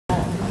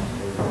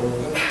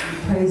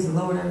Praise the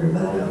Lord,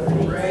 everybody.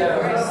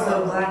 We're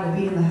so glad to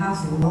be in the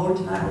house of the Lord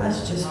tonight.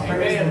 Let's just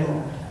praise the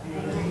Lord.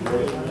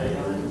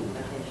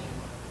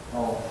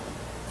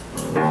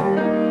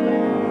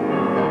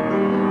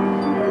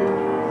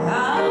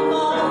 I'm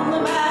on the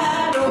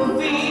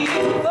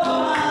battlefield for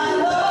my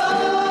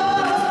Lord.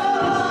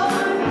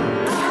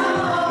 I'm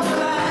on the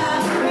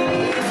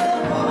battlefield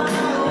for my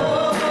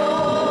Lord.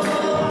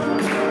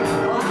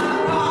 Oh, I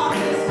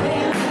promised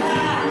him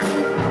that.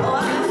 Oh,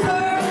 I'm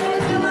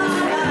serving till I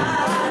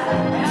die.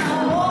 And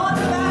I'm on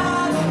the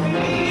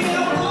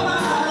battlefield for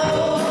my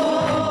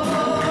Lord.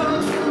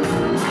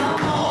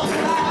 I'm on the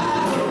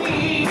battlefield.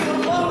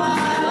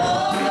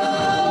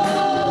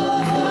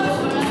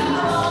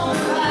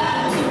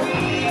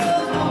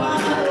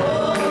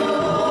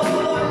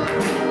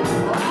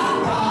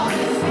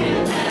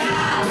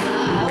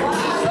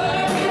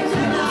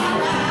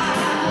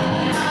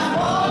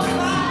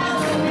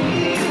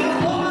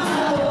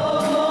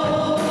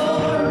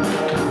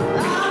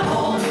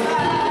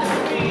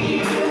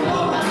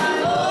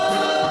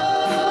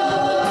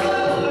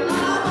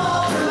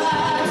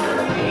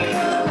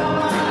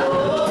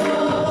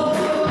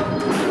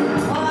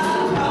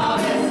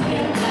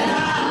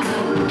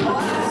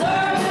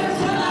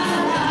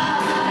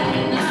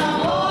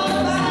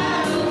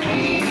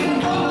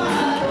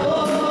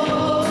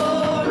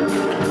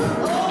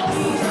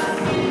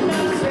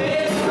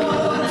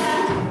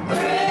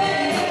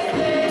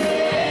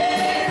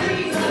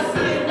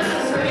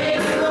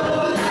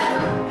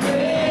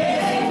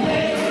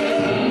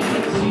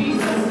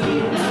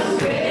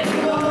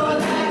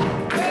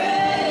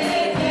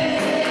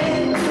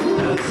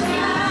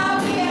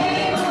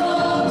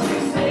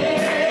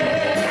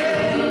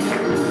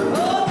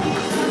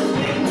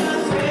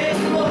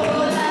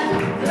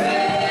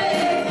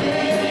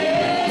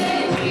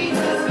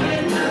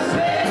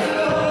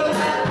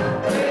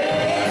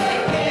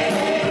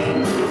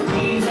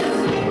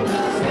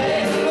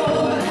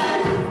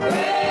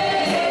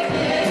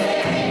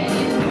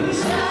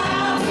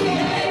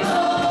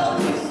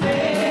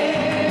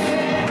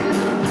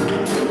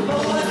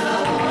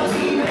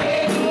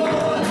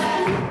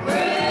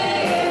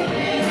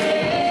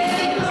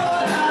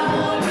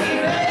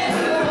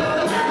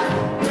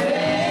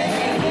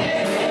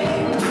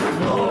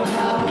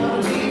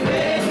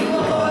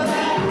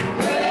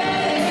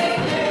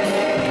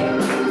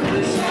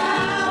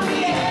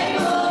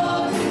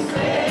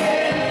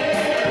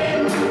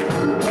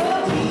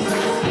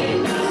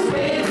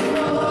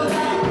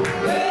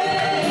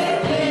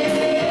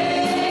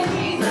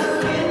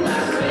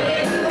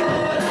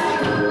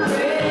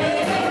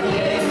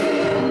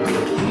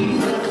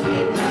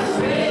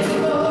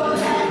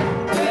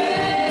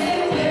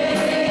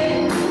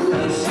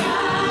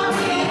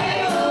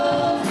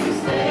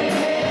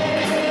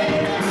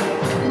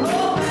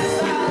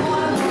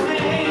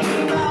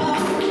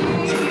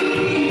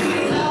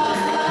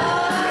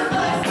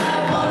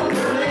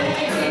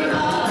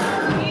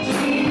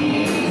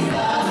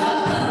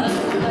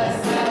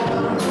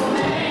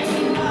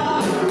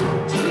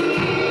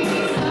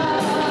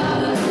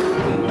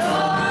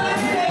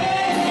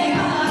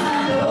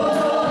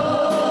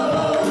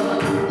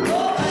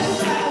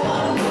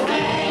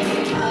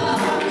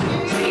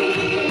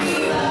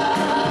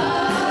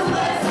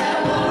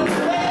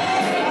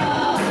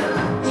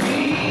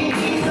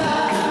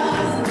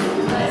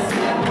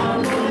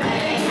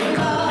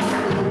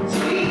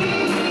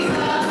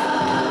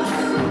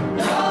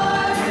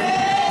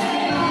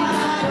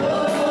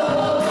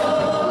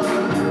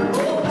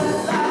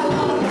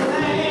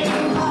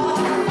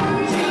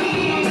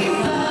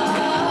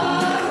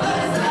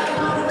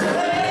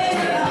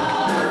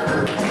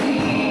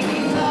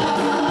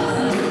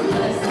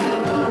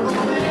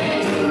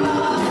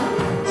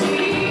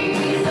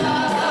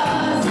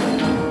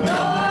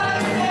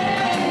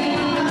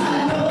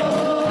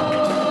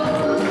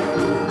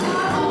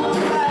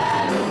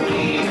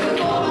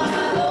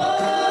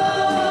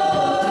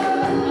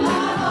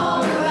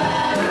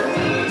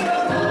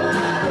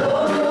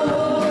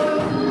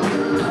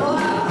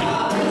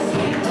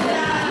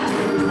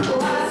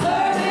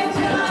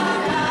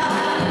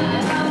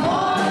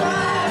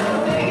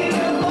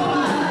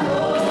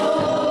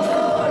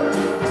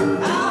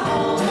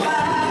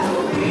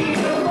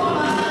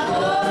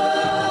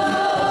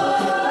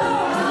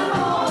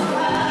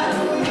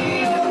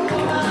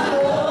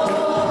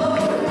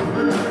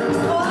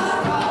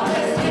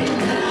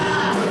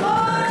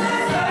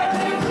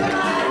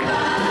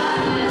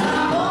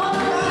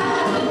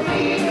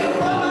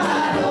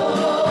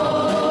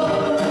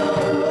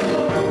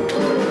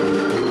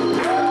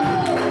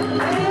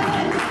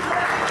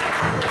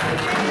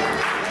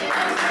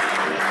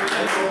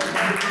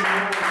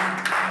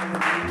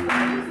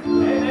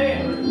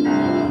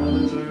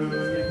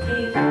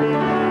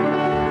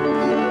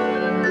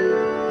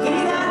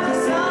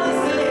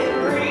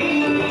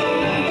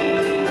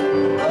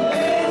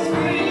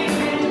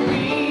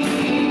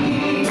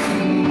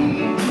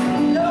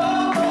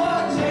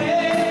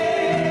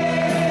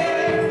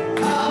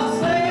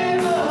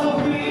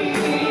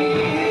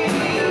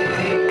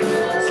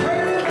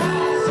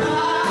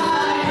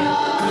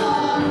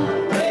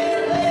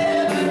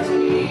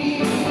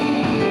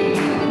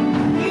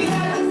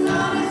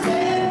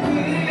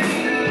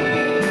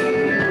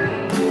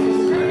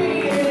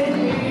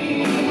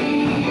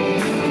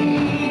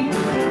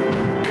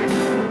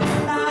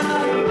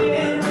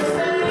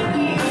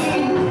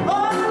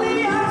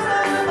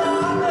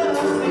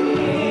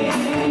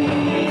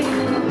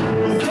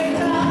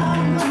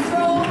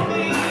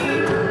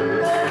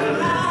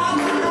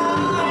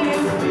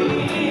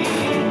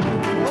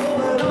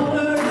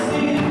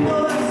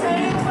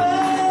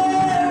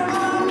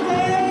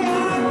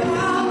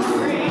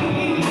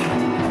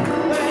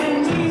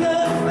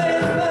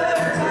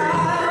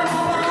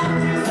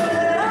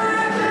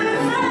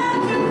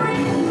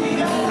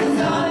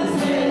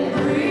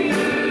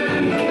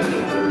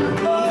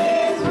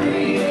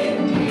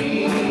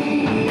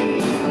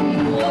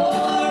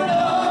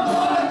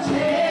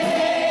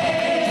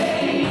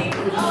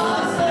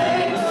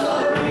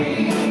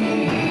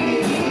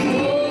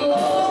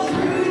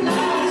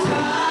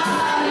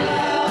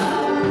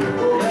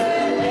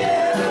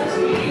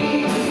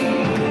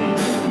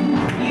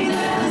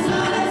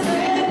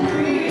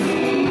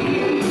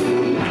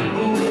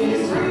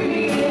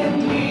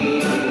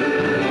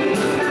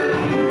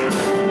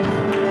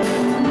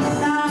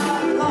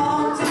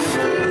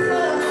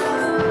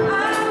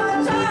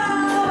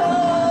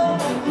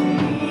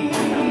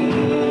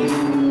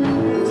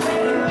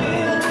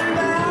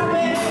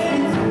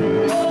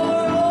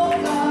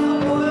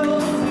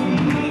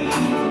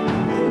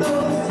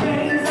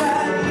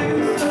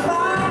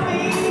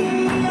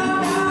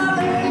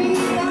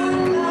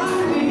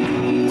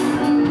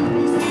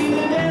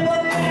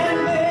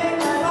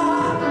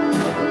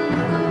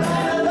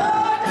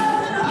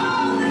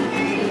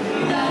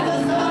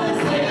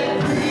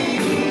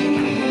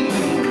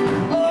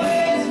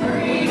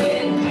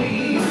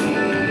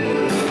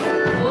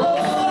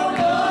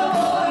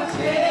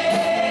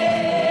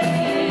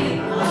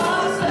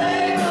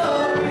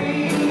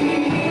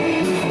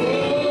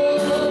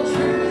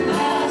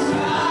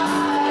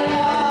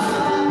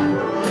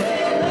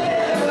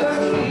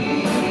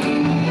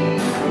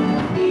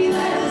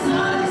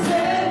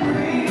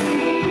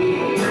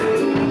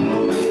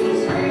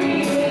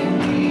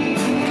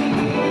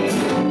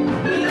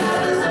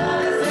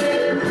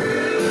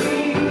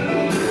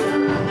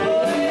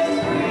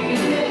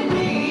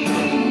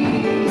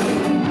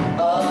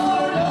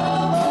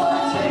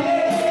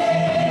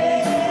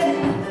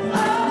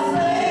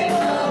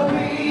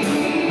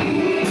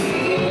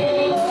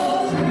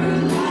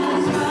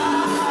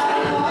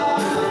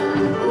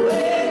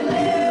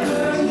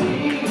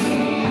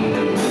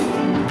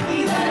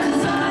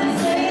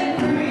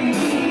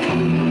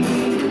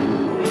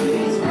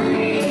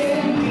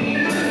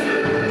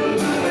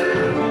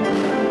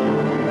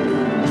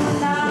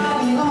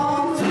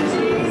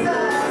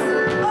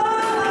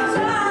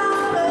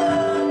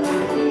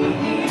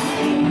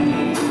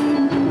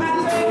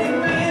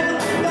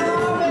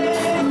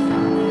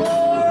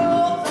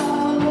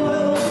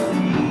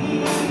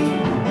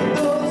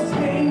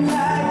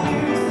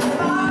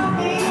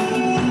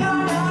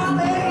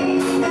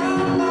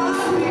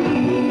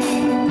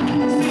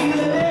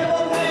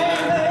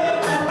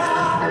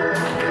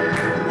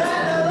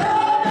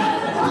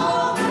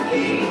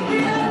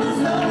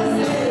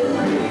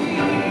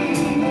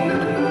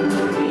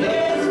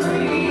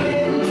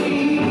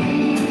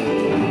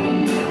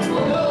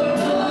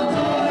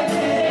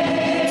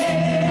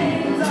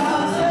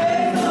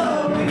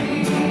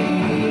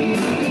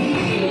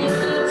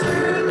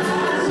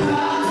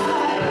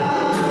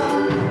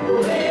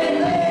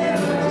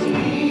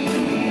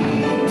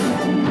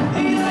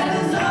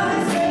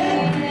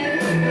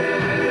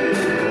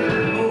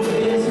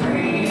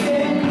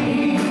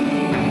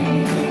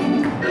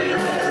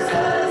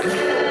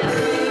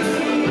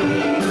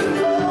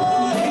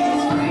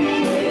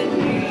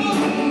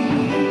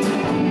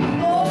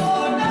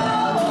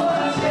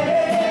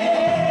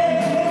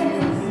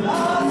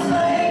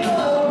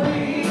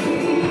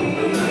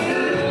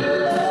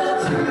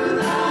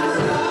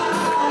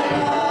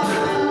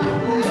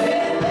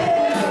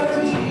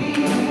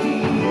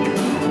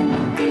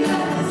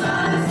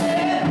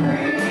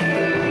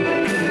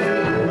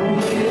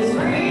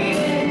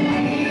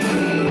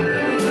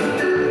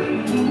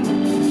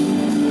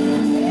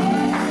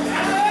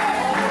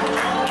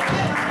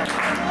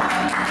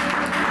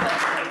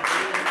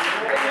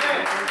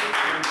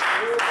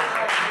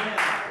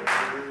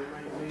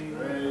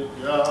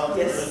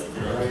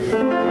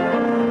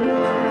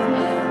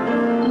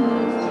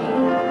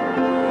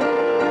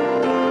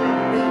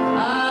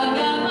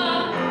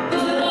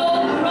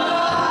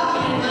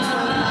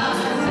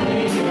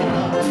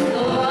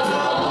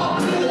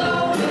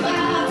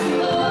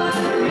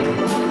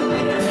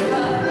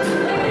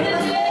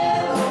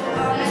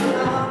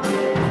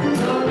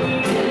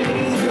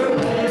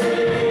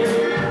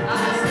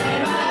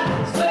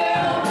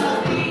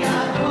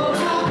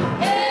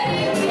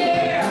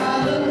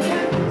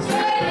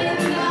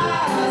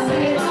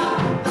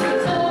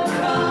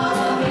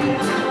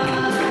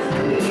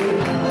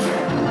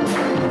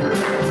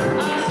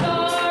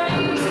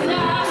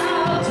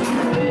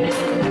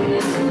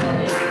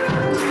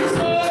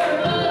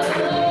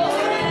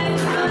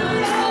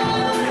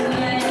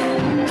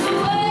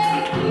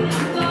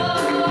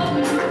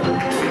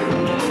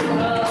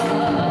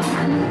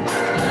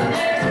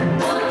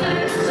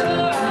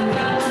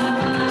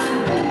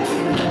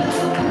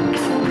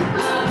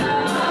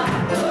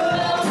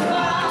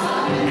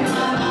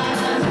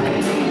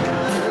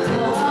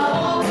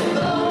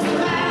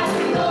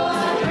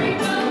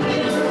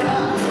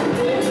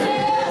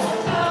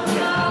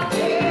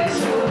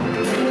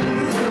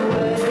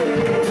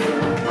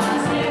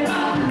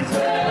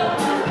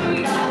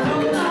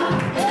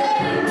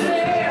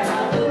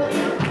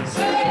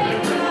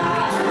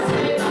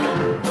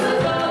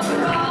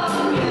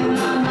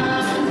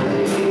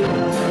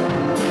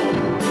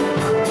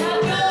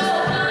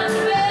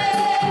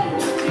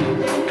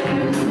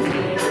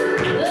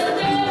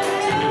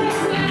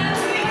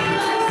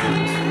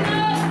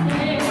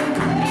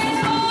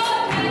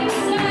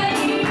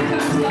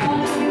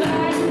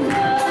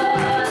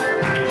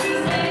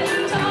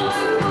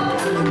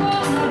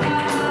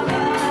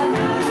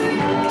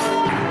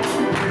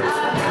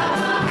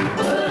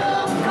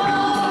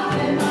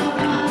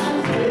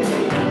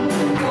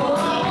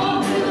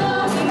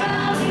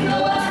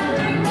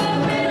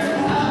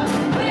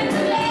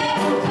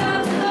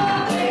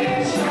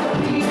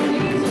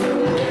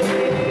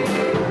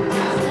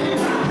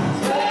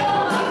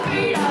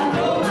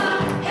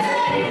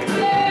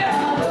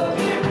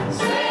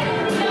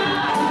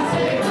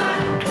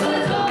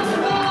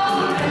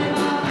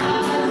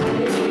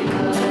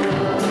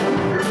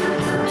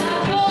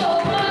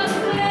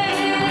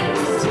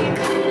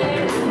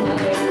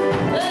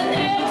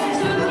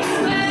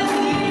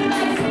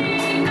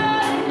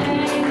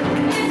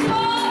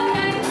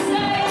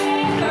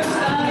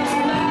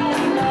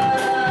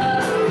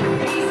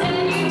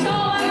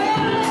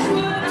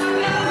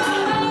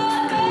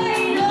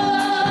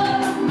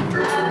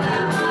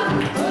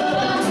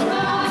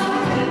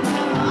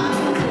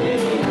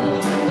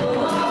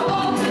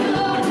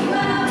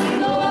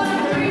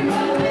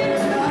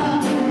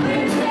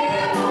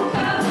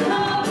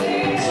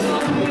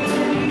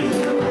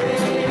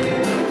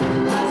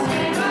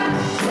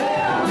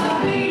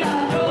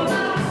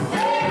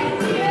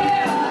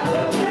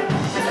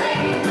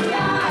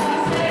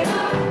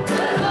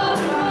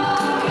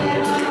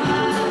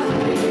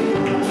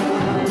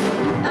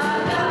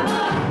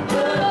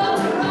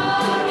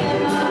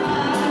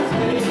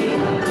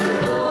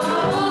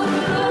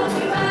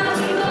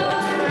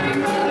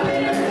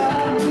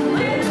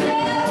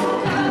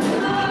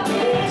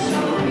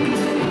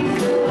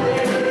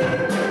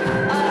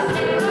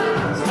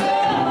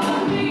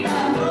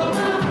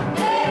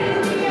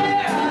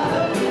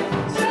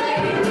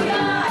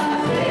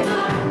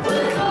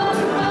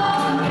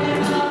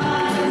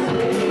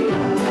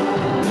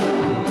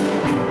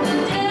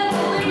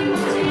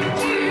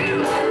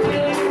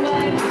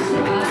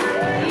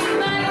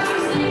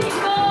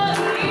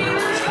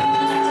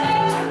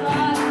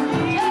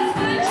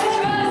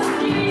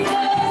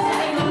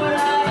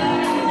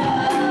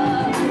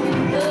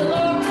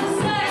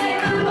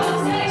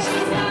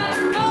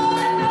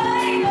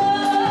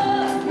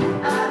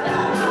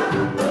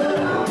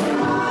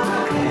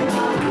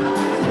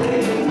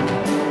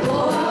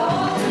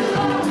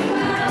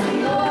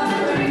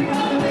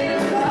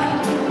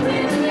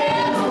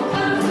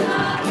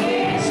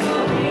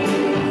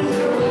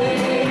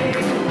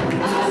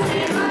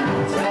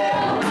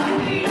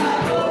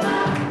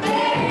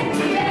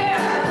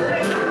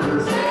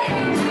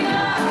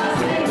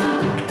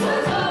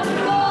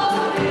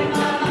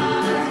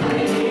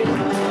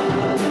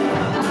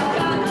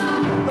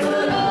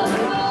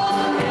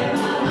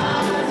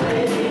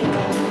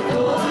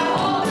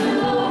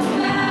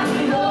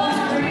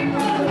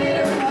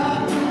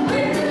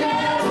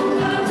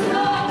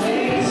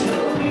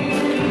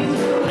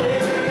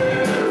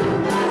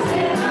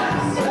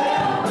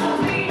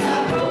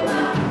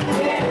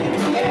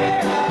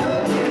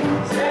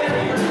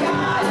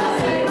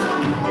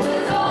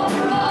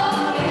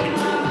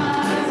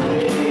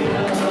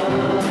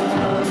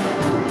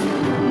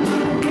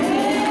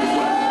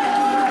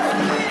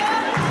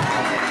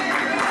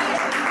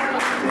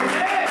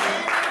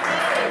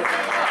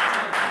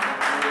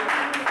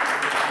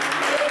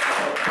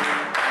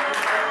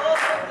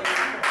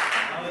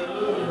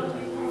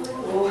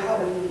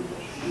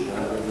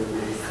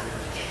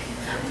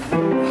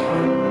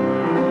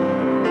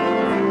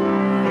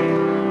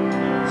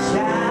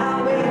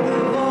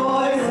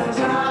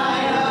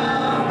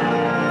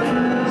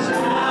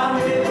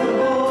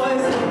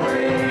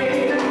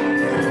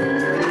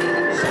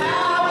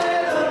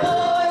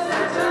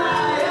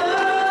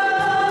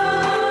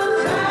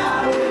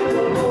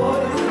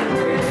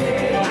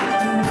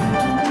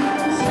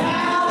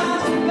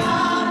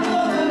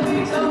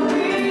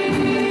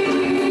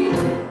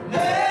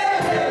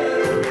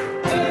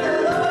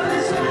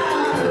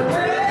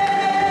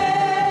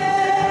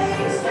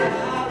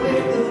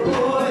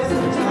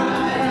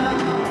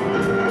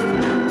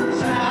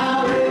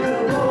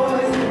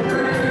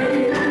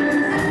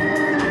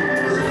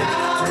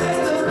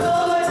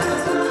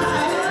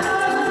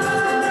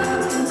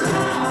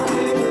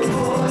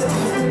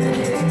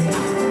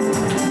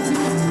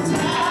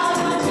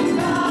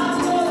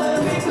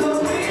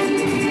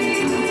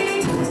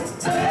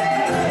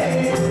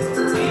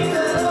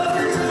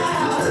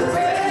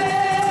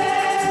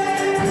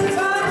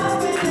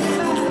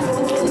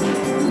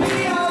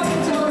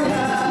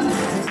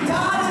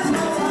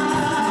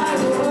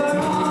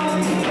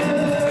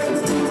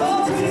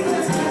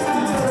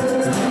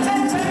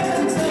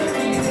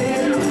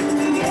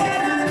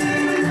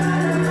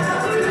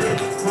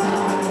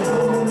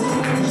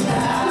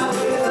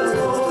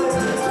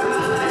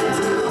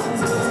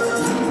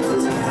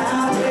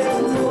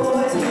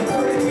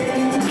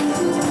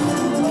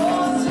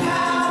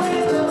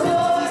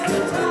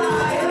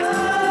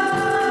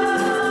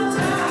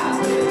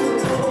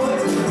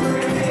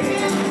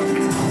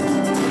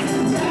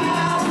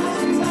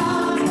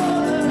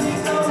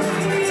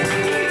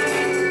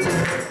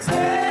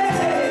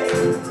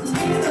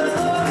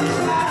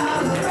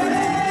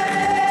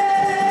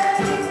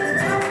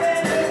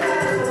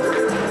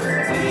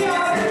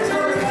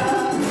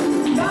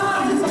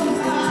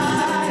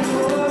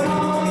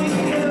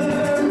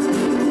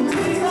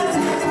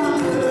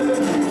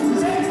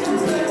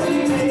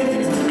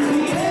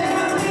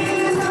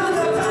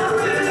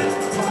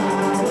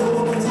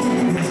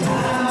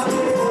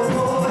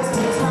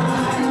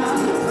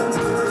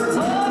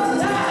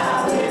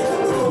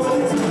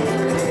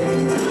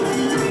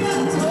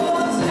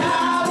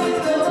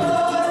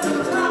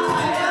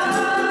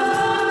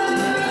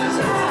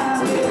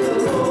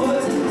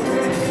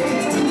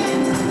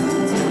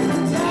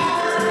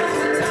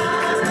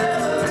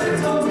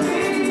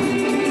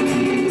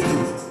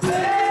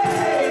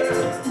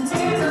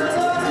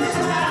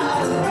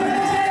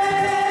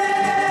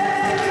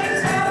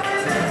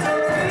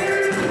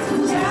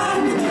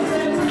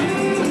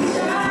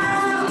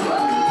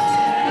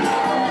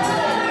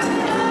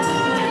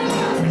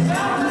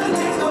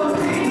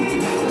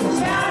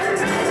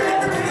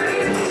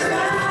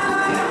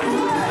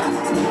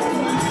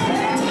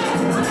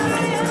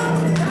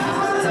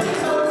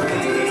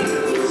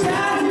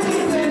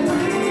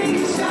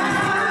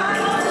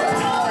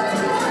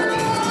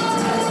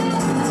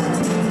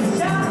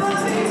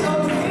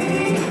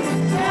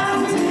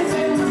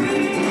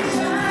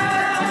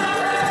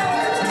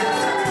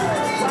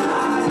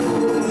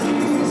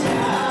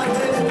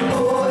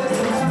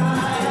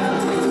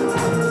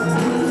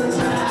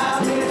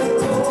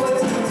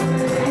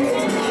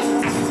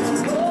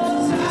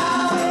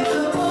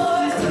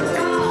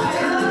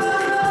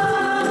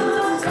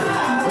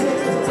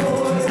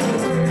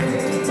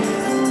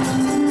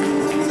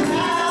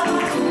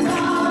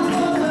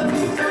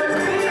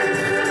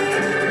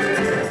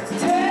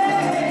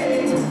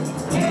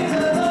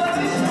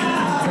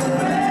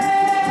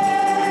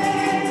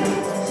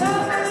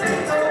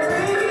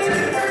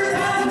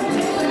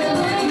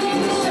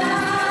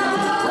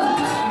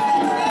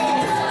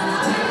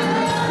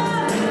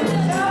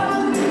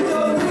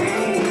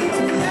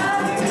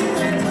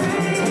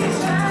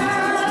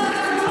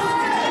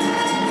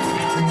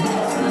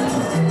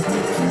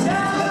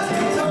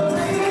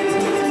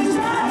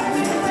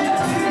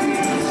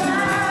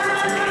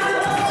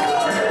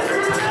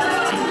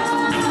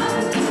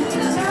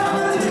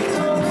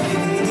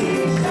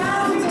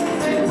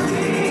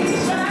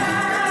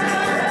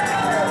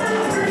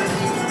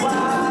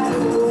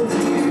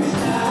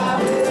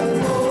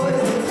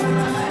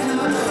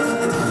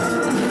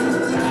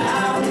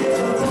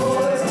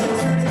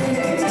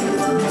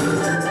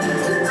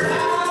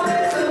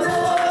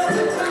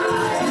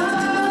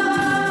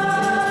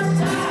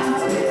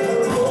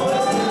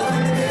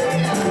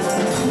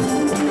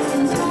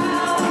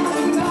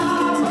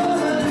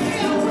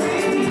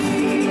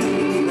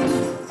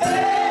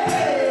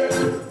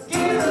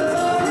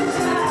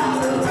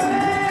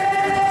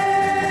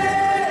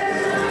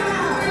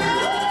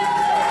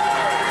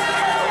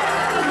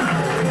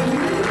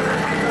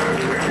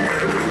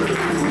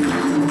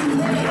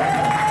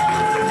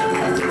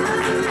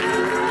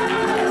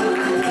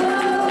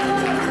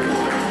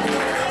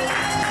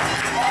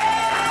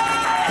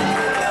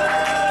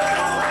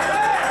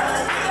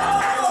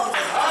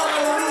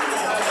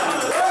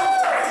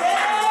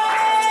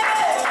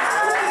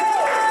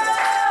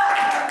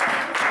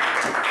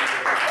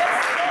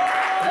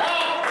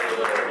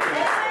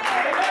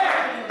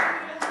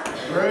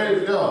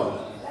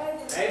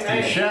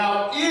 And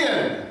shout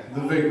in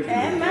the victory.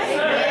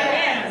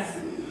 Yes.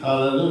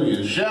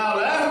 Hallelujah.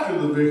 Shout after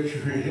the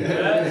victory.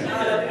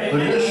 But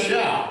just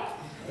shout.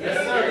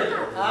 Yes,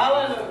 sir.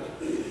 Hallelujah.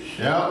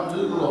 Shout to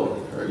the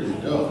Lord. Praise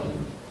God.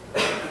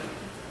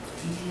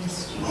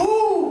 Woo!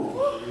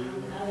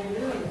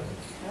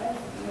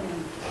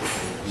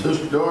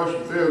 Sister Doris,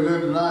 you feel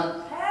good tonight?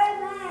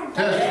 Amen.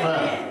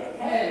 Testify.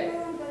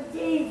 Amen to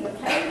Jesus.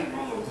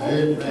 Amen.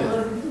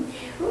 Amen.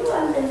 Who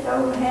I'm just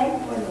so happy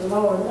for the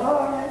Lord.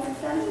 Lord, I just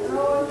thank the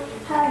Lord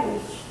how He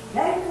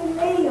saved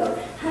me or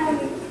how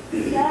He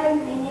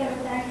saved me and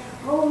everything.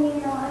 Oh, you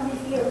know, I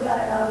just give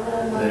God all the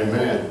love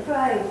and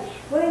praise.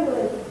 We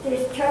was at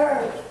this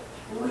church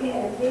and we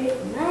had this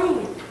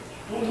man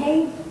and he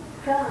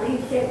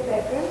said,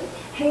 Pepper,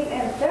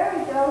 at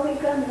Thursday, he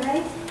come to me.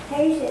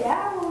 He said, I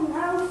want to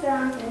know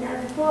something. I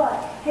said, what?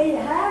 He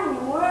said, how in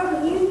the world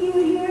can you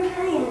use your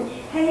hand?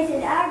 He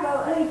said, I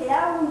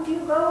want you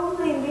to go with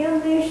me and be a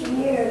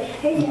missionary.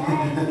 He said, I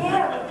ain't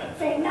never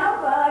seen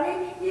nobody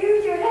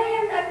use your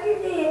hand like you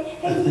did. He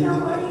said, you know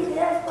what? He said,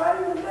 that's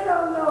praise the good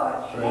old Lord.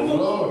 Praise the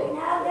Lord. And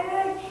I do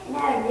it. And I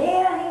said,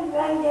 yeah, he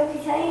raised up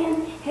his hand.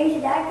 He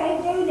said, I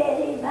can't do that.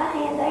 He said, my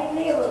hands ain't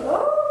little.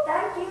 Oh,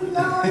 thank you,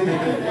 Lord. Thank you,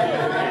 Lord.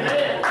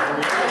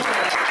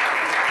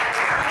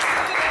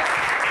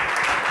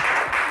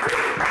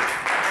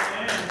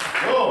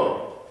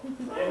 Lord.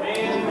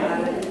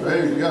 Amen.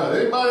 Praise God.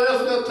 Anybody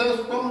else got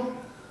testimony?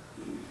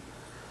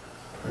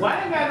 Well,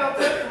 I ain't got no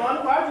testimony,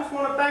 but I just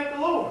want to thank the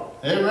Lord.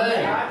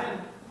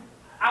 Amen.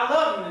 I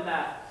love Him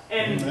tonight.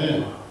 And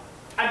Amen.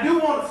 I do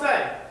want to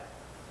say,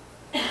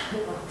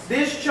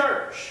 this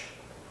church,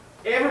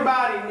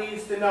 everybody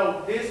needs to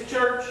know this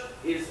church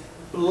is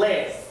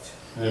blessed.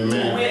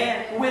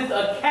 Amen. With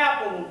a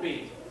capital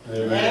B.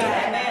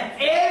 Amen.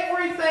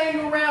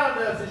 Everything around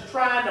us is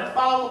trying to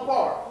fall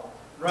apart.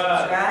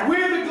 Right.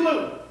 We're the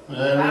glue.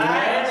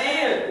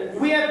 Amen.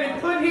 We have been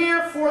put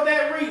here for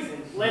that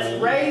reason. Let's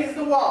raise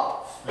the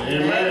walls.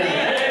 Amen.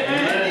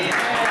 Amen.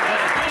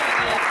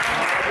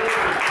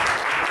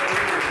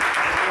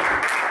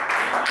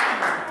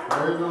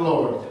 Praise the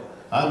Lord.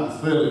 I can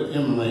feel it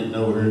emanating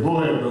over here. Go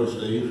ahead, Brother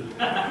Steve.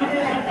 I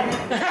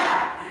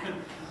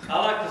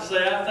like to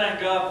say I thank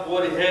God for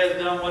what He has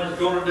done, what He's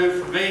going to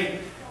do for me.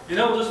 You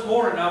know, this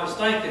morning I was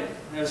thinking,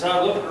 as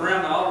I looked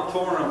around the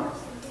auditorium,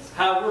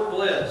 how we're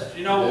blessed.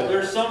 You know,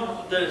 there's some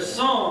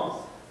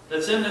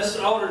that's in this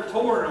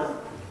auditorium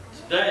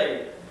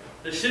today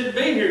that shouldn't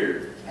be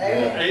here.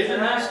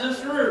 Even our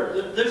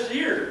sister this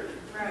year.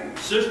 Right.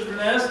 Sister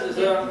Vanessa, is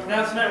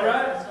pronouncing that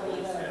right?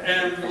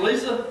 And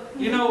Lisa,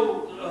 you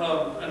know,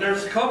 and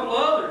there's a couple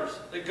others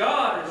that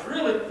God has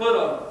really put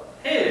a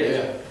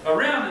hedge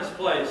around this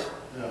place.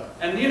 Yeah.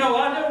 And you know,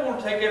 I don't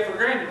want to take that for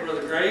granted,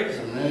 Brother Graves.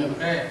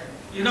 Amen.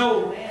 You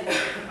know,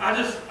 I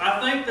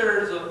think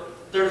there's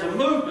a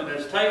movement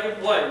that's taking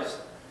place.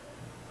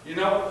 You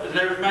know,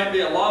 there may be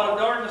a lot of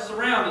darkness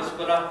around us,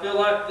 but I feel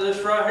like this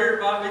right here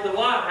might be the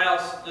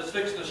lighthouse that's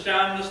fixing to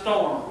shine in the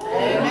storm.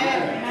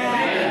 Amen.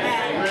 Amen.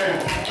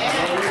 Amen.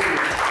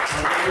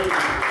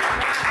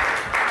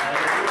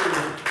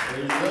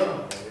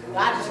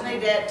 I just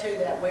need to add to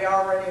that. We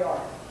already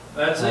are.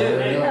 That's it.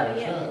 Amen.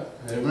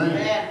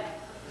 Amen.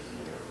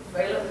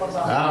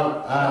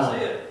 That's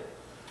it.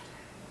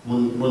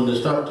 When they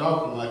start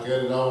talking like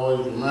that, it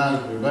always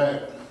reminds me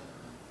back.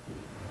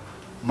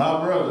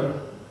 My brother,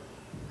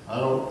 I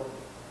don't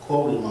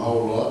quote him a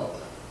whole lot,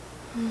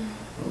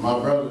 but my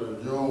brother,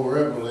 Joe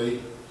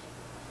Reveley,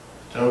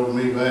 told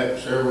me back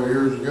several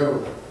years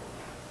ago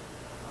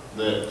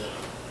that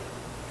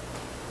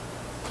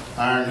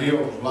Iron Hill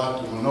was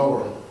like the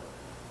menorah.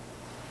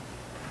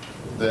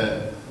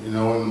 That, you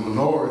know, in the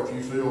menorah, if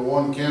you fill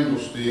one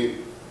candlestick,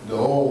 the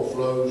oil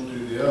flows to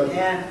the other.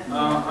 Yeah.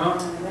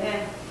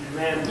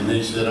 Amen. And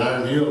he said,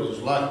 Iron Hill is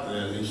like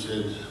that. He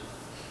said,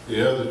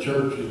 the other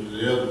churches,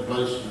 the other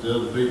places, the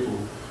other people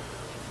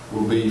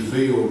will be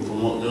filled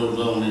from what goes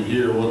on in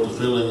here, what the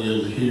filling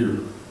is here.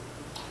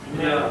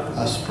 Yeah.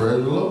 I said,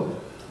 praise the Lord.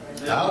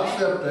 I'll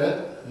accept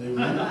that.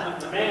 Amen.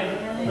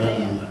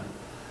 Amen.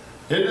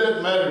 It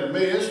doesn't matter to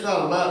me. It's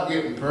not about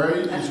getting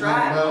praise. That's it's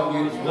right. not about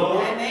getting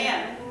glory.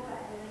 Amen.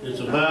 It's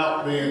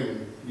about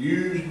being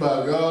used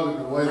by God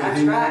in the way that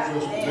He wants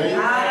us to be.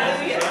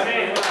 Hallelujah.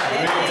 Being a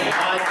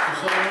light to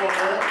someone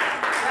else.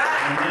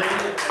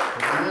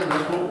 Amen.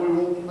 That's what we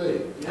want to be.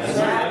 That's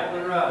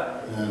exactly right.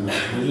 And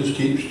we just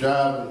keep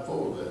striving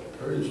for that.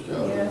 Praise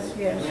God.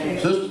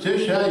 Yes. Sister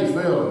Tish, how you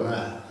feeling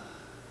now?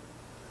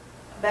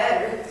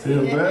 Better.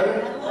 Feel better?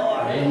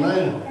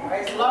 Amen.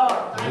 Praise the Lord.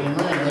 Amen.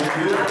 That's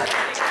good.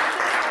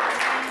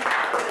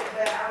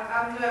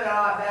 I'm doing a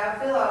lot better. I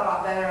feel a lot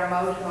better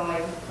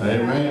emotionally.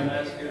 Amen.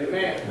 That's good.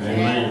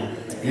 Amen.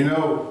 You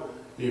know,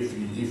 if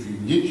you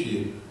get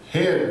your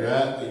head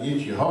right, it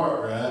gets your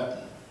heart right.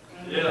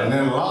 Yeah. And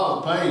then a lot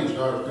of pain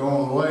starts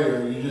going away,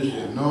 or you just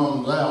get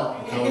numbed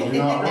out because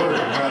you're not worried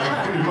about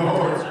it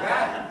anymore. Praise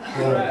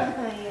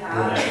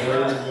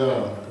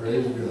God.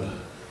 Praise God.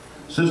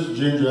 Sister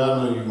Ginger, I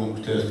know you want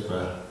to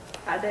testify.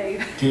 I do.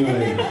 Come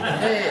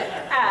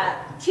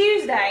ahead.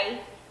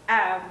 Tuesday,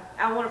 I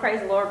I want to praise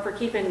the Lord for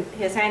keeping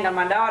his hand on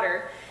my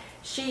daughter.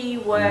 She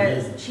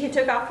had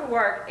took off for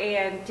work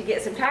and to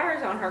get some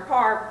tires on her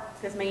car,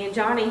 because me and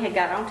Johnny had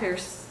got on to her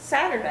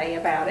Saturday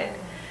about it.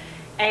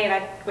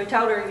 And we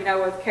told her, you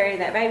know, with carrying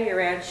that baby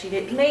around, she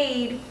didn't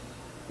need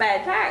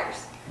bad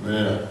tires.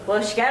 Yeah.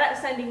 Well, she got up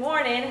Sunday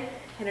morning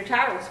and her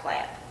tire was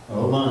flat.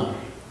 Oh my.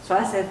 So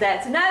I said,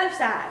 that's another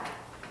sign.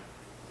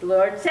 The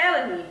Lord's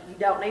telling you, you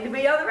don't need to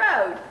be on the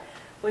road.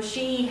 Well,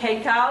 she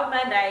had called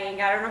Monday and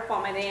got her an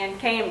appointment in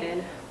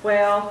Camden.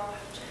 Well,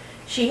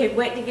 she had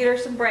went to get her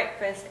some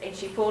breakfast and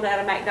she pulled out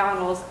of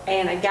McDonald's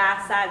and a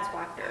guy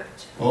sideswiped her.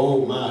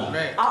 Oh my.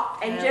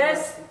 And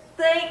just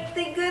thank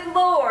the good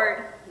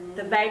Lord,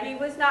 the baby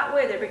was not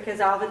with her because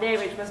all the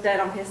damage was done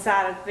on his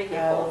side of the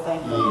vehicle.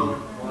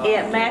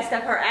 It messed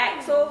up her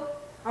axle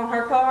on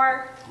her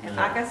car, and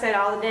like I said,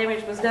 all the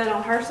damage was done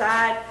on her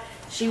side.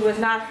 She was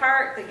not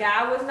hurt. The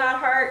guy was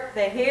not hurt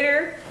that hit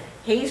her.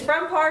 He's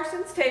from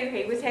Parsons too.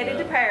 He was headed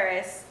to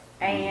Paris,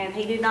 and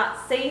he did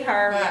not see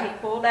her when he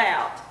pulled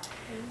out.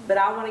 But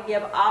I want to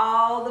give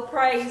all the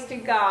praise to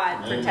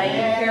God for taking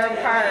care of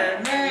her.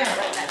 And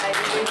letting that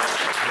baby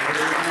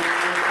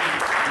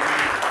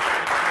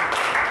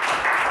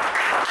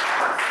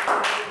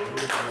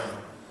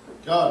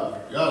God,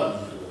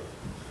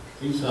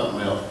 he's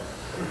something else.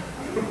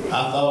 I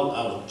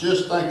was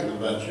just thinking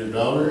about your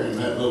daughter and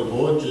that little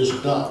boy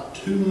just not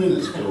 2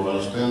 minutes ago. I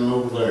was standing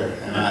over there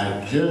and I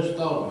had just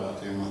thought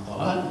about them. I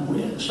thought,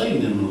 we hadn't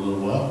seen them in a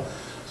little while.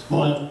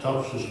 Somebody have to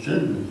talk to Sister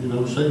Jimmy, you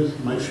know, see,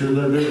 make sure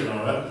they're doing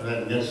all right, because I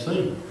hadn't got to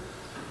see them.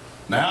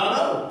 Now I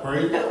know,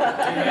 praise God.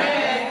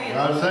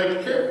 God's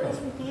taking care of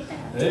them.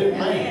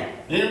 Amen.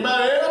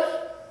 Anybody else?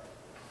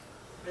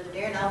 Brother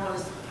Darren, I want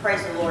to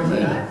praise the Lord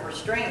tonight for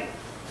strength.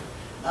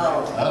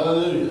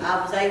 Hallelujah. I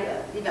was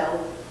able, you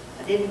know,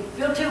 I didn't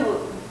feel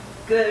too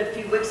good a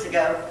few weeks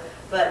ago,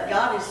 but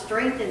God has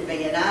strengthened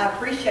me, and I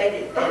appreciate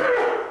it.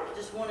 And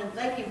just want to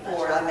thank Him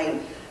for it. I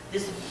mean,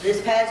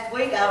 this past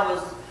week I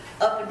was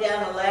up and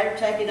down the ladder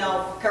taking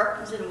off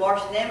curtains and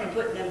washing them and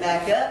putting them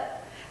back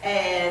up,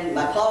 and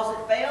my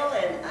closet fell,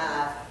 and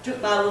I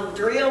took my little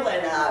drill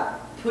and I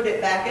put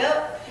it back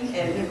up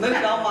and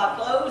moved all my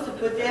clothes and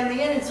put them in,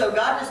 and so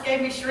God just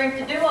gave me strength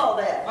to do all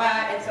that.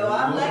 And so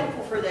I'm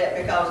thankful for that,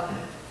 because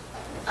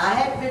I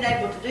hadn't been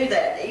able to do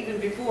that even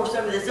before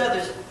some of this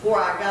others, before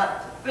I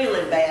got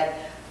feeling bad.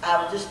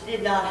 I just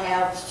did not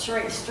have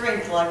strength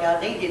like I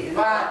needed and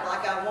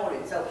like I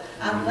wanted. So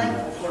I'm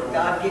thankful for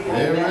God giving me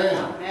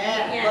that.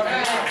 Amen.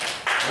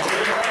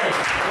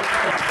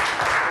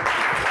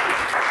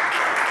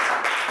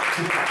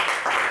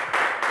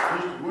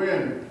 Sister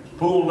Gwen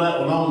pulled that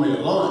one on me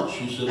at lunch.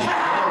 She said, my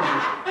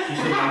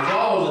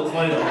closet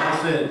fell. I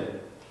said,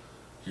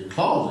 your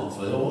closet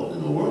fell? What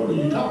in the world are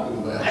you talking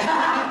about?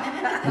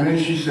 And then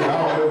she said,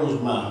 oh, it was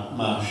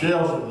my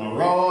shelf and my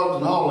rods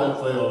and all that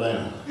fell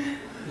down.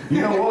 You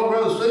know what,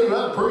 Brother Steve,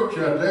 that preach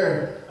right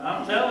there.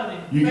 I'm telling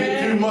you. You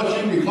get too much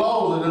in your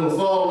closet, it'll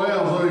fall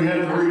down, so you have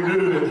to redo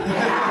it. You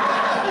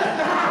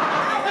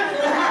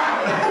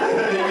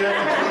got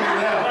to clean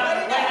it out.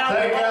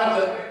 Take out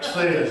that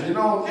says, you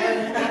know what I'm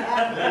saying?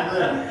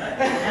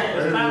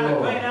 It's time to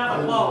clean out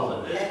the closet.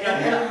 It's got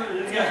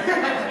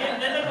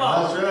getting in the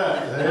closet. That's right.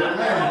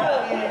 Amen.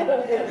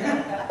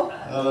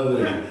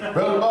 Hallelujah.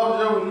 Brother Bobby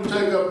Joe, would you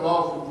take up the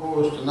offering for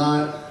us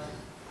tonight?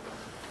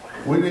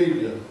 We need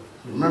to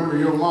remember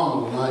your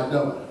mama tonight,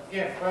 don't we?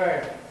 Yes,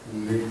 sir. We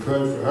need to pray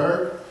for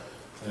her,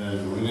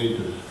 and we need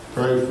to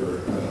pray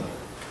for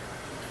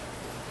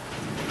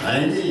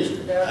Amy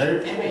and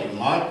April and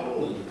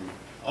Michael and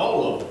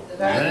all of them.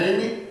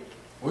 Jamie,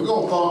 we're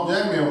going to call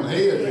Jamie on the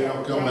head if he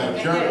don't come back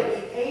to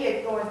church. He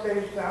is going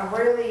through some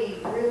really,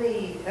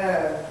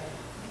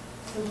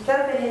 some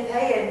stuff in his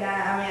head, and I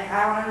mean, I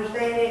don't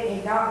understand it.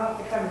 He's not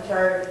wanting to come to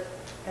church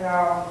at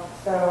all.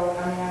 So,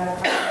 I mean, I don't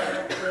know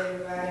what to do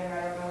about him. I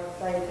don't know what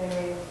to say to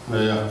him.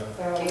 Yeah.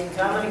 So, Keep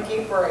coming and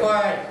keep praying.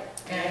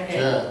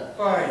 Yeah.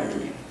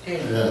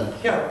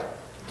 Yeah. Sure.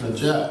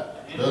 That's right.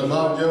 Brother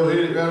Bobby Joe hit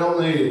it right on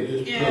the head.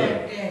 Just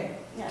pray.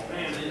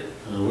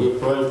 We'll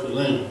pray for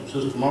them.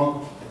 Sister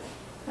Martha?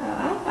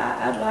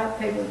 I'd like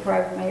people to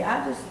pray for me.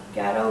 I just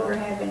got over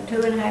having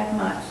 2.5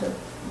 months of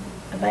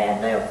a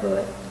bad left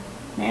foot.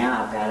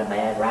 Now I've got a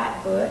bad right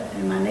foot,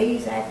 and my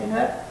knee's acting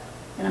up,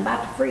 and I'm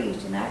about to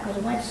freeze tonight because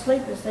I went to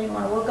sleep this thing.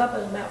 When I woke up, I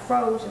was about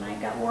froze, and I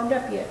ain't got warmed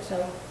up yet. So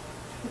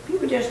if you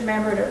would just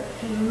remember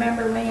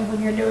me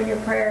when you're doing your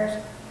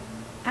prayers.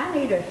 I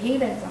need a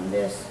healing from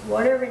this,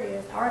 whatever it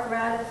is,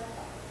 arthritis,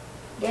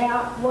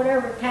 gout,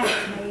 whatever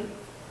attacks me.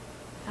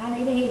 I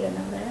need a healing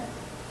of that.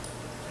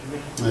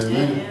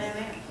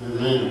 Amen.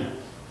 Amen.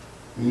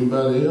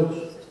 Anybody else?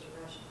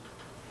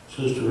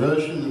 Sister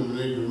Russian, and we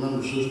need to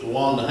remember Sister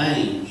Wanda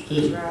Haynes,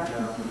 too.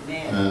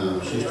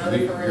 Sister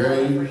Vicky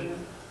Graves.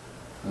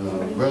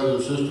 Brother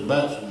and Sister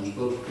Batson was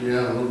supposed to be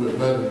out a little bit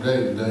better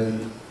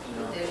today.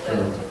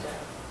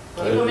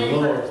 Praise the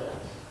Lord.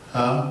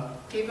 Huh?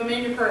 Keep them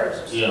in your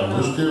prayers. Yeah,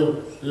 we're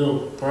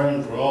still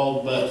praying for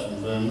all the Batson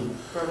family.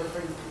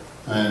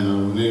 And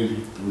we need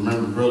to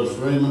remember Brother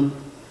Freeman.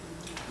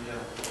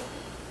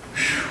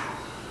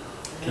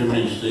 Too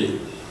many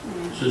sticks.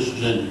 Sister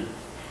Ginger.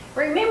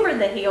 Remember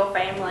the Hill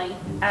family?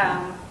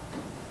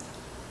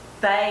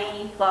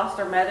 They lost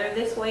their mother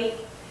this week,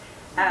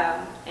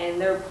 and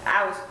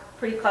I was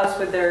pretty close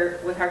with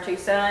her two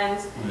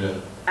sons.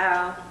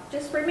 Yeah.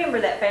 Just remember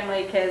that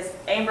family, because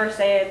Amber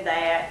said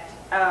that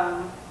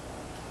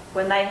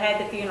when they had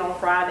the funeral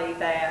Friday,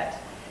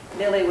 that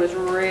Lily was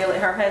really,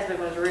 her husband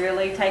was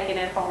really taking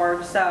it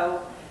hard.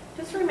 So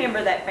just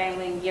remember that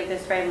family and give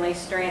this family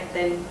strength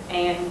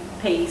and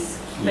peace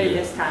through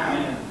this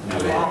time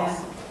of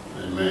loss.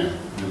 Amen.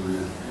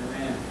 Amen.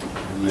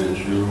 Amen.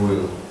 Sure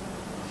will.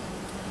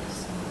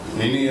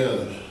 Any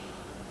others?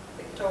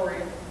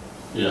 Victoria.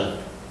 Yeah.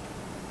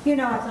 You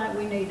know, I think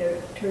we need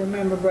to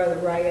remember Brother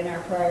Ray in our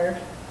prayers.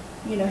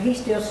 You know, he's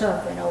still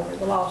suffering over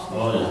the loss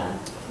of his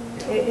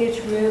wife. It's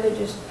really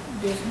just,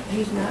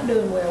 he's not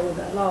doing well with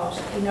that loss.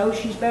 He knows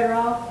she's better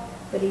off,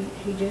 but he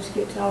just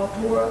gets all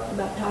tore up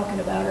about talking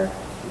about her.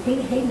 He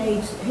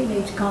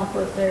needs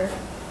comfort there.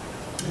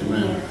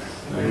 Amen.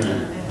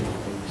 Amen.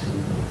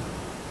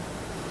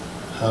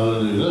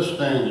 Hallelujah. Let's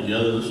stand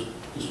together.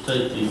 Let's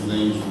take these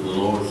things to the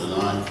Lord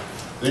tonight.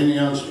 Any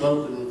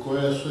unspoken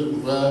requests,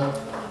 Supervisor?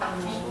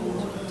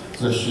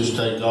 Let's just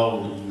take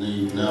all that you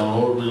need. Now,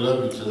 Lord, we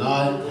love you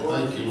tonight.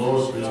 Thank you,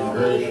 Lord, for your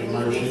grace, your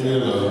mercy, and your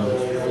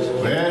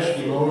love. We ask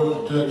you,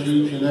 Lord, to touch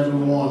each and every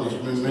one that's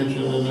been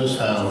mentioned in this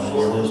house,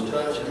 Lord.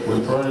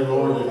 We pray,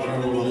 Lord,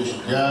 that you will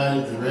just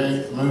guide,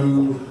 direct,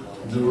 move,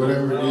 do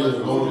whatever it is,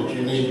 Lord, that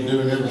you need to do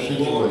in every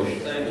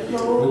situation. We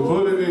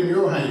put it in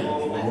your hands,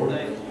 Lord.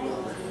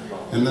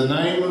 In the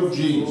name of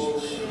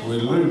Jesus,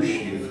 we loose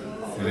you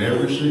in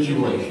every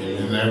situation,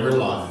 in every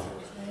life.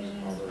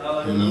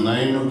 In the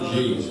name of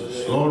Jesus.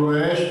 Lord,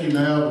 we ask you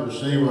now to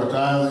receive our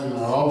tithing and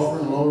our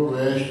offering. Lord, we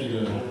ask you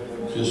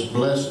to just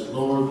bless it,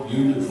 Lord.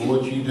 Use it for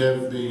what you'd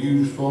have to be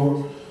used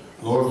for.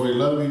 Lord, we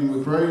love you and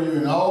we praise you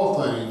in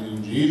all things.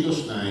 In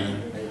Jesus'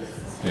 name,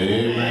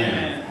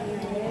 amen.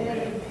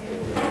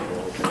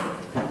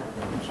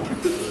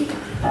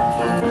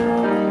 God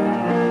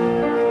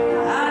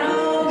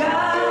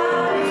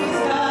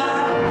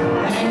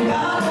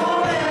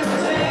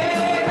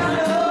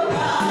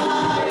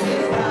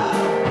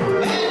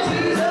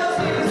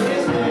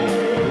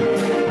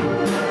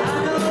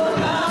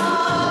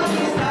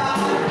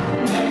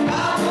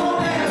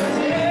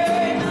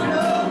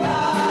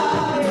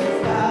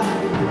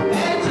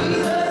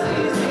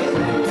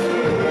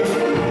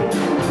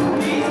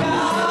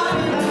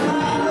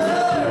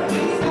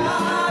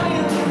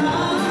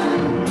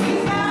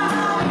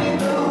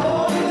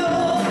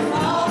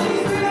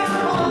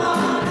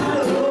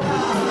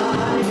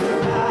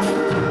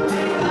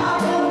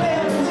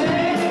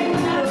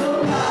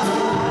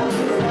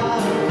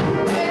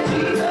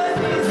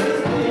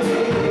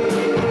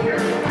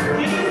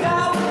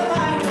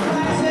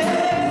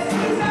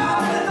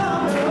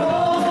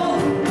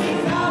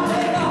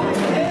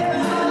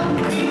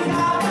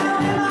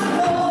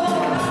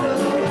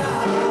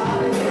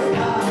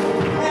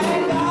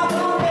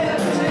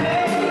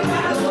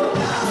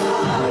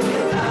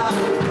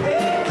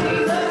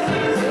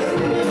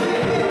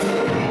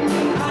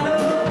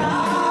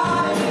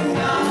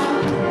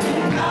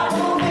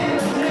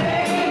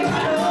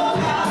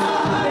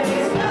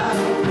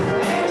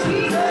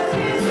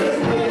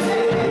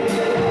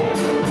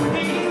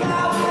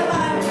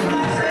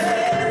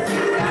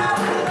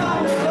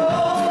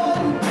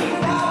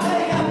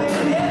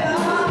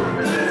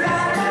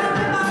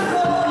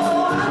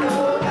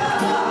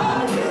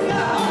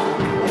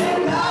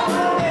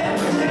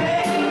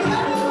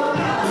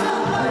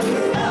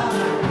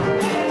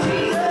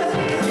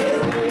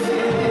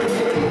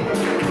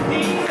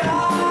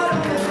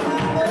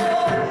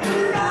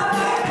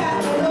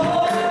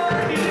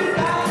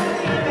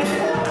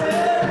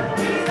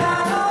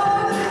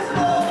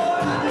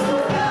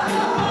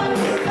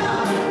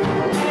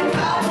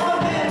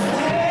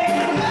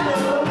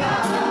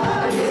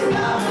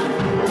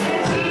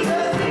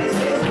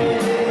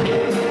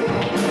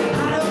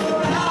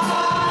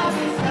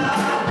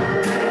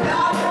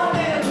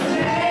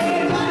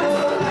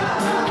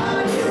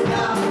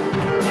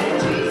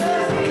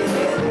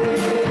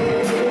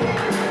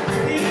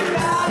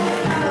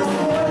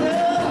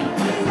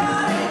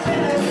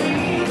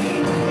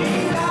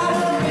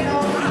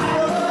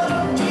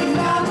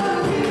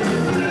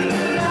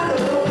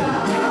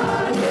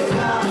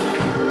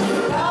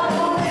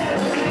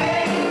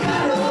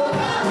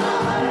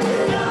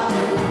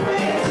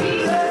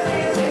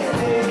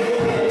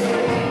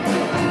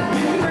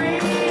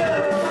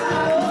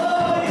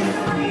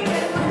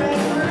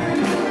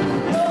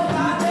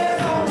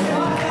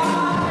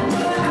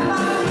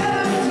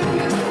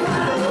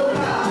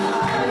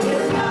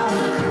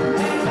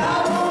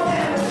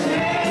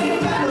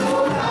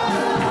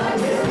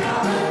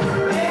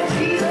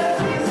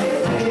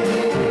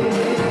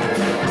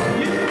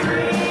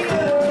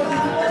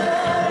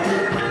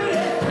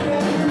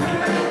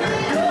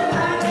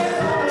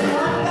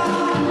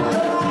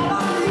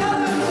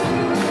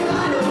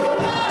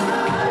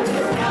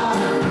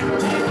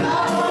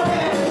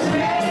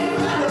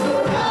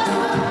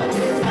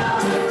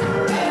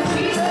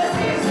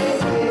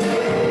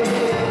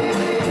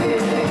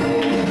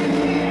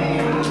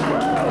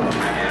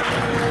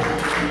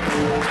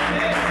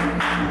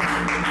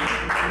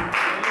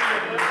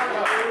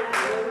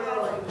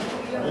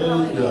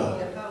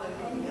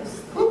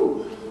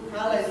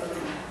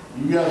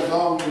You got a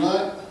song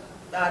tonight?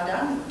 I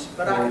don't,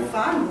 but I can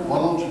find Why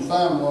one. don't you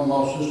find one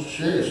while Sister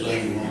Sherry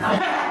sings one?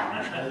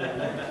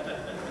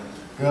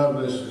 God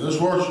bless you. Let's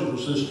worship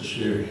with Sister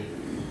Sherry.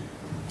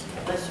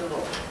 Bless your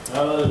Lord.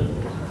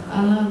 Hallelujah.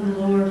 I love the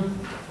Lord,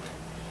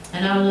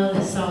 and I love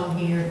this song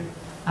here.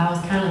 I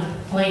was kind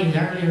of playing it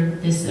earlier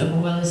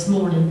this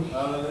morning.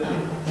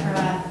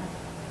 Hallelujah.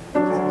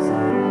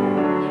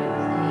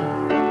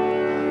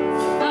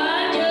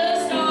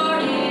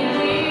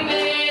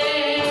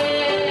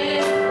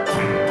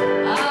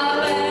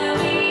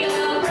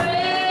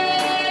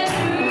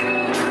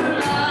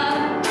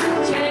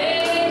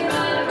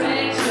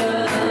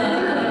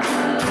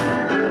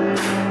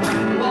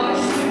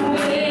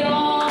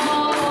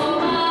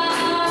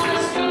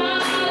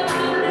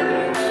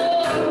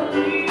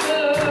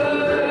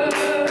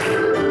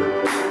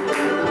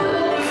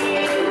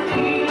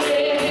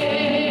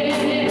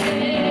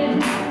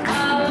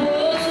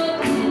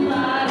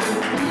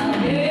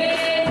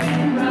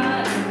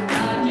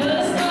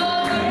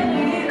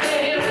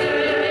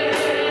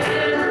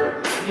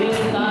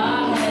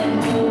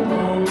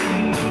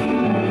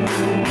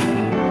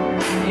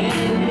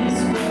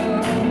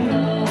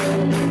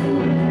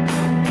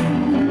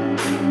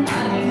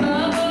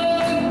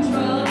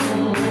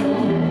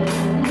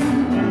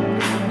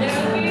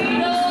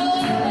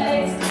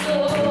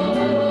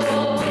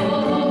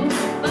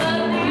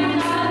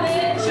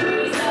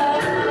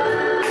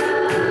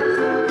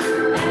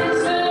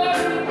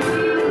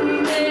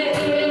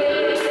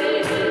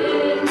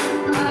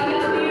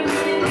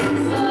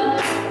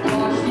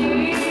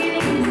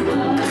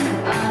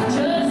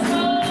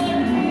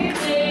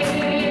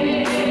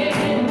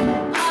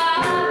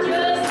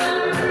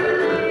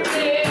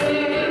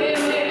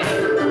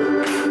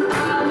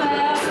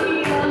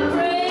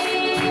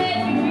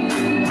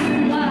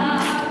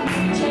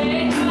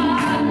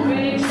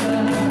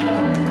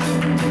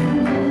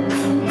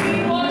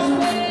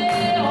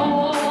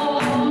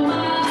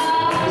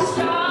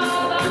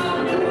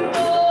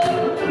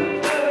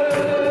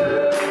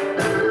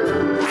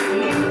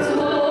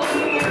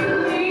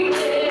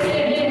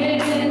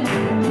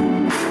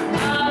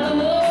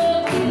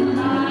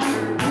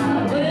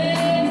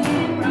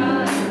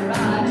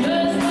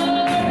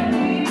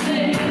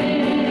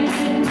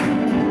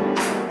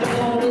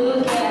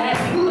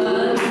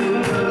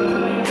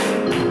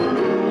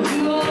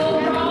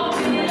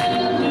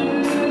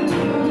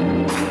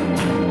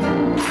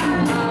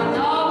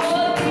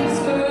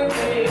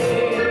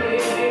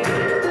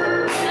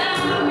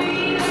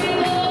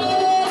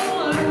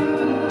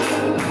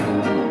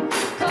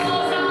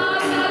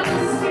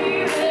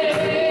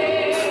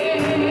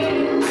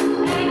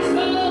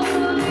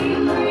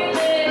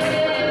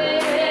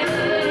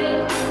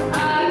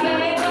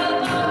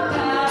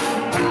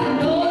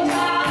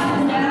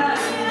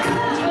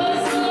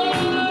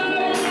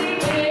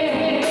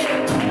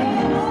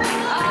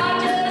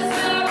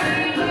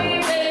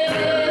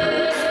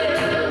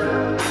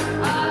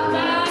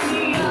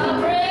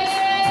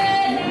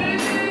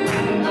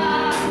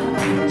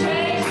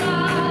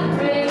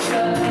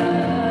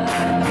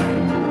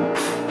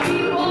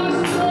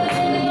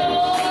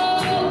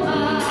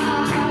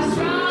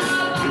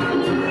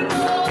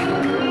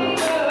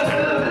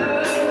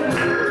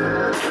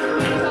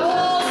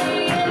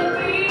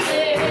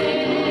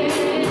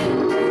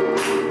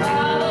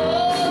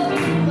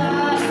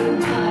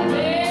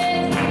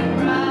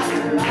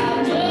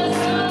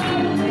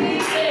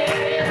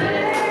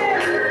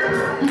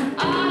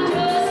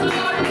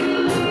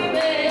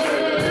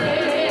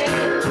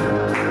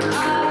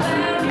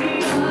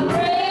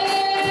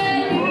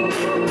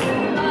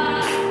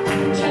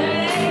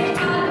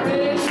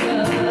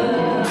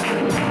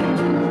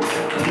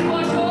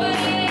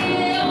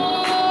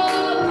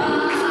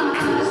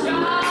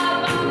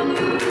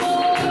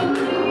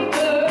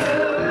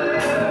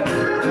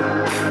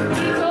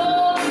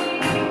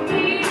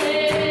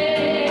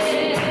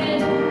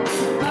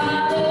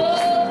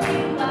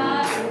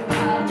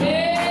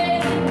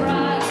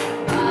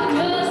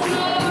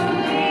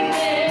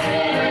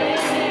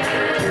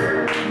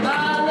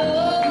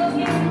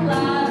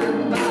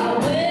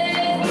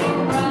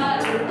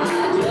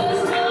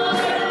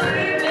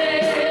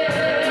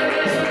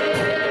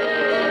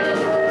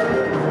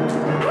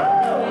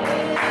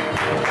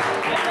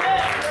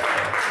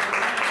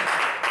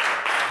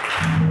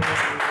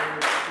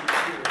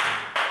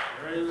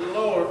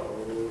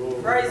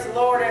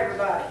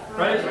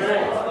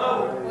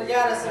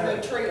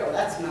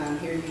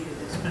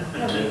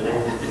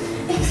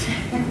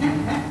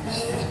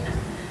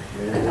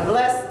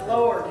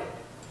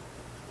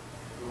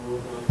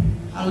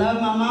 I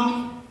love my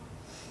mommy.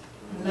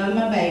 I love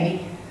my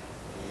baby.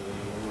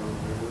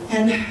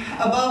 And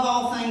above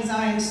all things,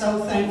 I am so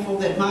thankful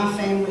that my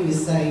family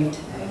is saved.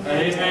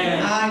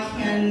 Amen. I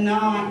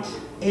cannot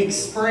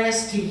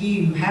express to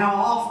you how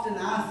often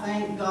I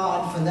thank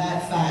God for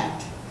that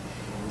fact,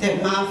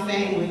 that my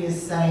family is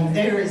saved.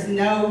 There is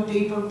no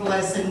deeper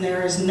blessing.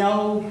 There is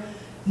no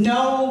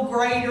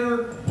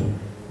greater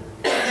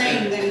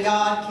thing that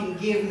God can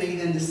give me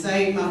than to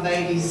save my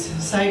babies,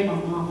 save my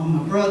mama.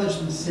 my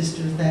brothers, my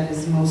sisters, that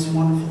is the most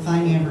wonderful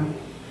thing ever.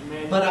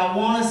 But I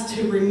want us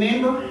to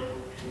remember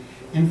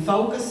and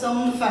focus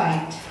on the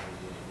fact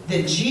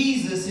that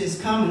Jesus is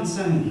coming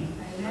soon.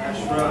 That's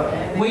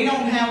right. We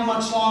don't have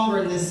much longer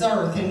in this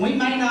earth, and we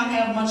may not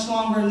have much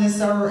longer in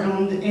this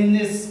earth, in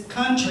this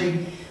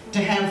country, to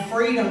have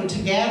freedom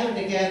to gather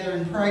together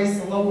and praise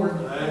the Lord.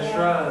 That's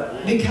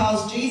right.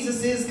 Because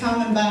Jesus is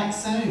coming back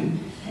soon.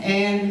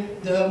 And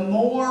the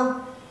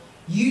more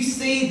you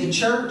see the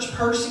church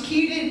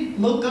persecuted,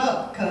 look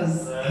up,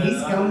 because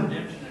He's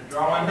coming.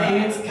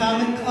 And it's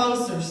coming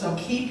closer, so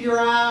keep your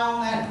eye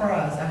on that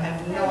prize. I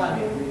have no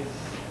idea.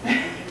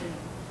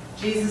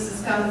 Jesus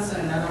is coming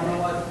soon. I don't know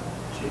what.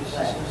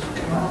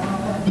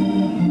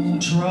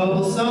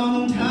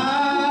 Troublesome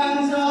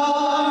times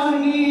are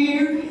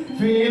near,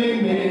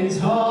 filling men's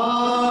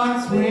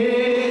hearts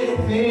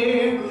with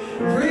fear.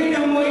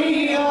 Freedom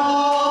we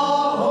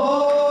all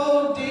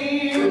hold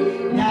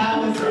dear,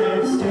 now is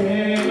at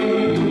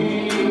stake.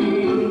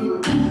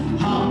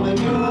 Humble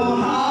your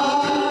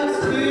hearts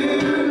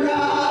to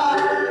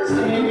God,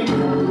 saving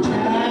from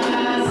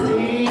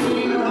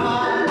casting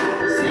rod.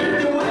 Seek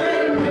the way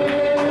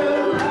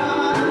will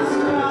not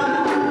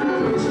strive,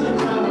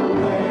 Christians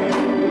away.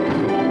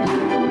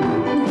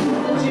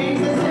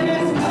 Jesus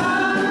is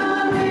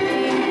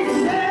coming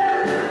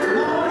soon,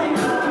 morning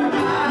or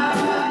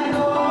night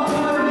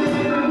or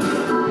noon.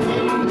 He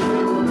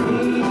will be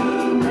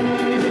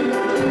there,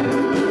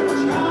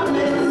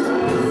 trumpets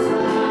will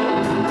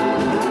sound.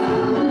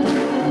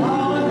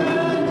 All of the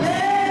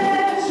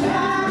dead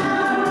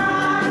shall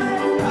rise,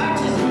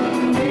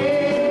 righteousness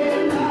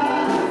in the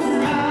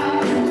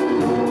skies.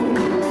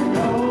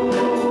 No one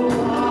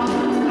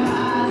has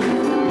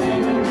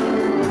ever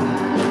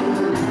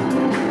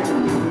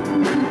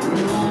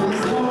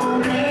Love's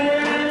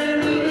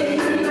already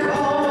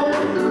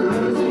cold,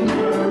 losing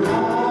your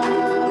love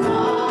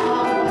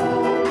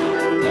alone.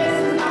 This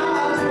is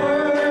God's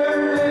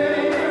word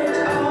we're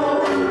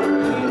told.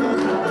 He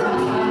knows how to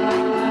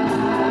hide.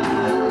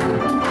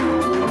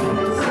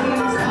 It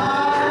seems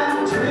hard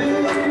to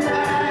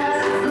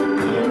pass.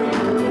 Here we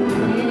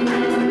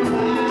begin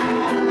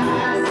at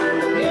last.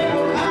 It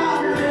will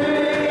come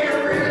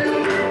very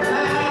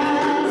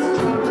fast.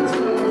 Trumpets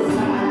will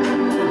sound.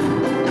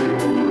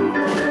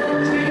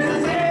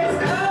 Jesus is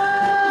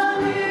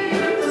coming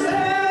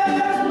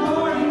soon,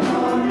 morning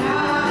or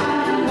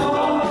night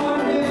or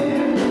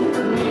noon.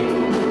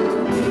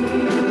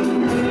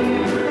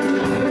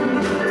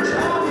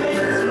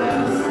 Trumpets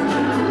will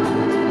sound.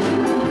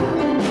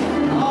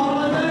 All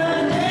of the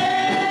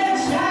dead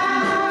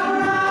shall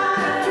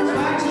rise,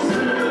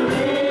 righteousness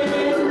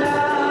in the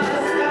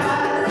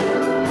skies.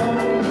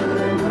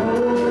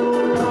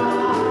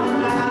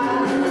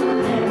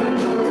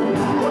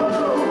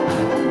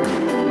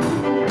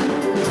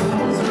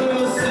 Troubles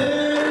will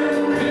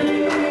soon be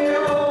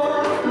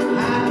o'er,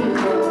 happy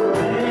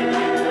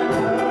forevermore.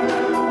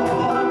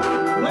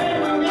 When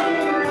we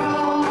meet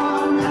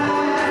on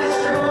that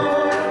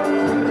shore,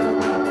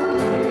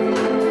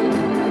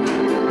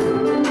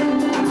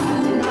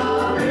 rising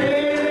up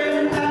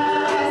in the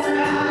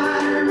sky,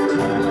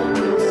 turn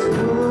this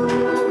world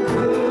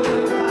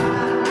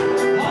goodbye.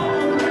 All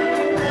the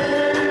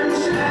ravens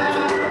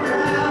shall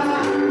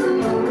cry,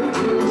 glory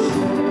to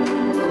shore.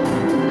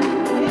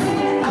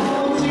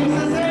 Oh,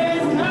 Jesus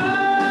is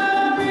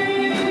coming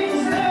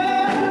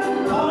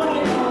soon,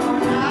 morning or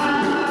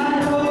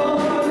night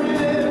or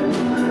noon.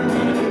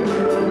 He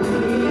will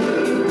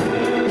be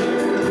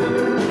there,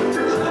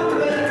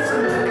 trumpets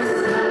will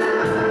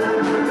sound.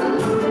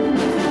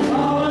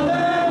 All of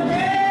the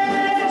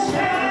dead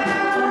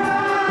shall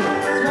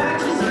rise,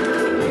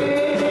 righteousness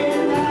in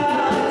the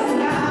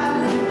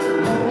skies.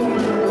 Oh,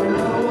 no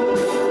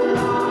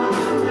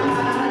long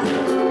nights,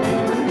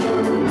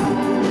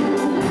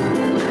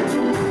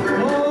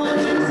 oh,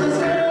 Jesus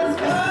is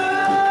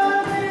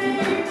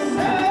coming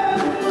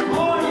soon,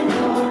 morning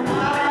or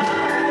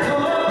night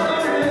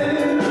or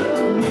noon.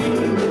 He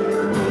will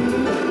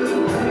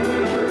be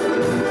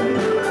there,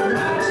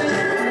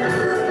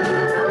 righteousness.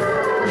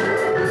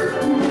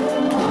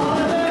 All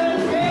of the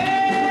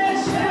dead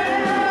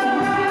shall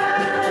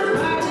rise,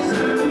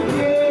 righteousness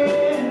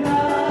in the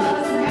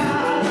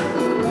skies.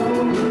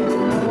 Oh,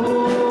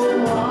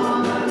 no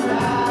one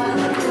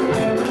dies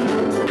ever.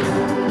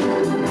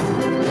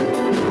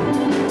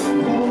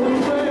 Going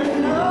where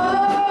no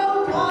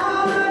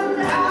one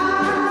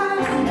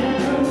dies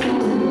ever.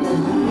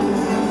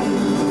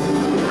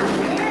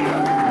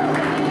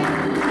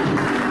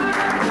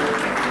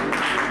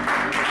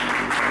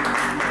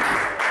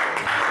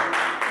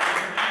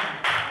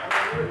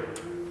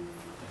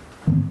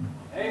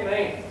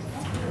 Amen.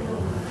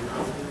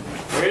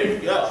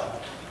 Praise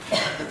God.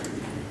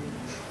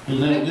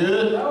 Isn't that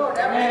good? Lord,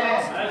 that was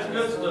awesome. That's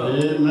good stuff.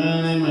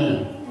 Amen, amen.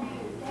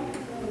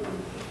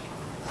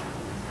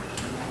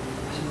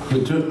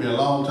 It took me a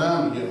long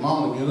time to get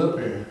Mama to get up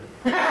here.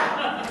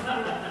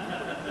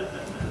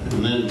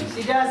 And then,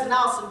 She does an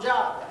awesome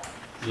job.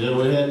 yeah,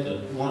 we had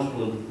to, once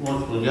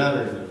we got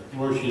her to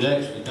where she'd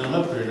actually come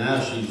up here now,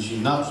 she's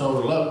not so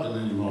reluctant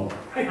anymore.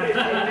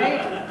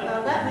 Amen.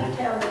 Well, let me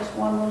tell this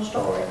one little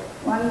story.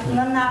 One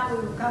night we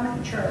were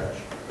coming to church.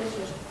 This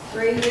was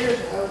 3 years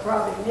ago,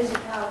 probably. This is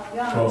how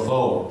young. Or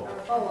four.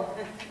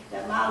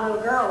 That my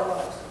little girl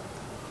was.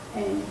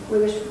 And we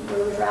was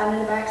riding in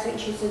the back seat.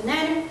 She said,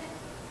 Nanny,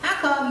 how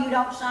come you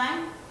don't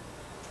sing?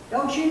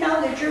 Don't you know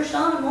that your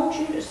son wants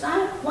you to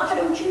sing? Why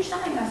don't you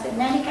sing? I said,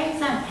 Nanny can't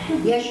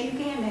sing. Yes, you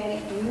can,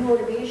 Nanny, and you ought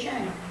to be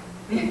ashamed.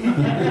 Amen.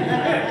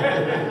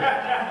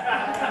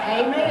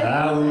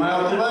 Out of the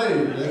mouth of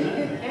babes,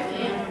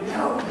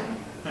 No.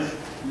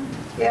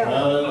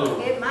 Yeah,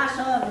 if my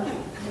son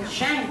was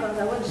ashamed because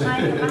I wouldn't sing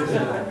to my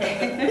son.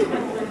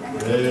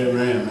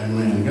 Amen,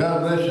 amen.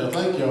 God bless you. I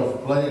thank y'all for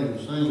playing and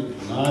singing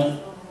tonight.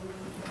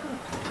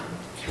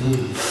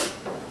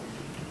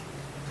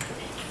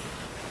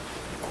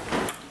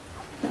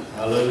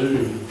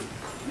 Hallelujah.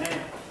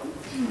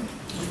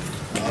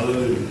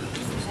 Hallelujah.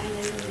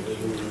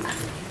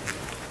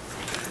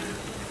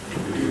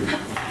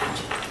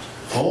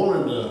 I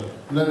wanted to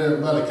let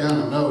everybody kind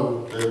of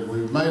know that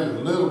we've made a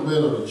little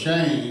bit of a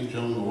change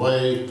on the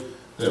way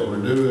that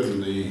we're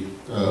doing the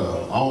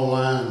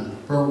online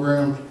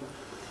programs.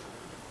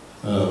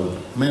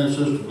 Me and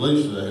Sister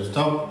Lisa has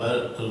talked about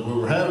it because we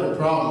were having a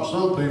problem with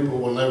some people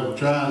when they were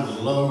trying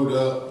to load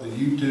up the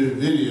YouTube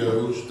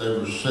videos. They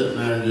were sitting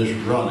there and just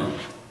running.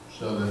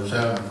 So they was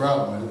having a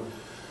problem with it.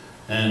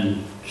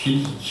 And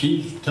she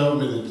told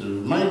me that the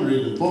main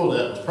reason for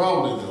that was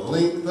probably the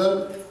length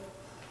of it.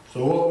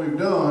 So what we've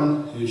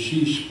done is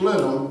she split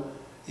them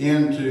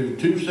into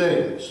 2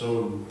 segments.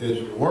 So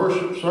it's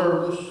worship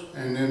service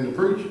and then the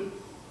preaching.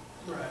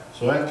 Right.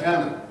 So that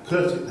kind of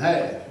cuts it in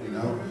half, you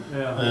know.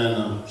 Yeah.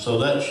 And so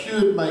that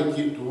should make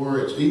it to where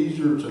it's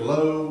easier to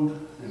load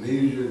and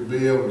easier to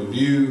be able to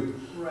view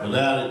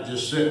without it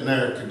just sitting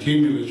there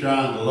continually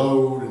trying to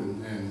load and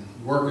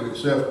working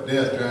itself to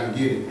death trying to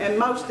get it. And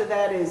most of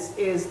that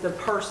is the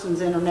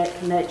person's internet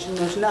connection.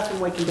 There's nothing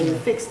we can do to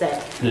fix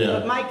that. Yeah.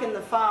 But making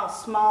the file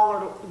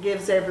smaller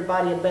gives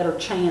everybody a better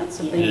chance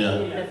of being,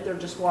 Yeah. even if they're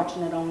just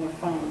watching it on their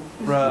phone.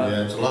 Right.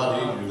 Yeah, it's a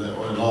lot easier that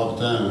way a lot of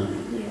the time.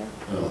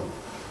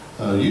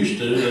 Yeah. Used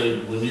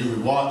to, when you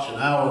would watch an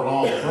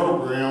hour-long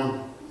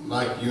program,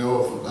 like, you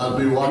know, if I'd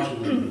be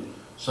watching,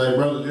 say,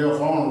 Brother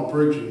Jeff Arnold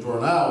preaching for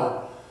an hour,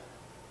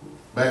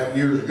 back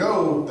years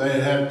ago,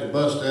 they'd have to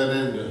bust that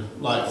into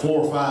like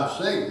 4 or 5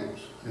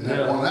 segments in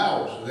that 1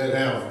 hour. So they'd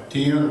have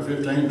 10 or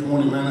 15,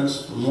 20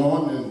 minutes from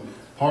one, and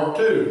part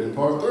 2, and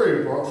part 3,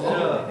 and part 4.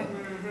 Yeah.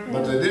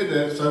 But they did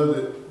that so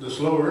that the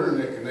slower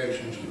internet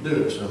connections could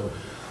do it. So,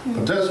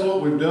 but that's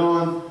what we've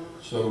done.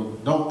 So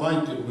don't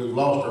think that we've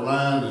lost our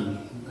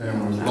mind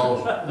and we've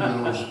lost, you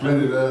know,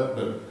 split it up.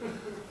 But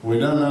we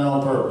done that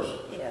on purpose.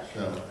 Yeah.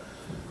 So,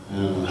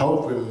 and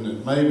hoping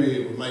that maybe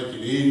it would make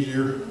it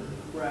easier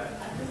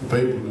for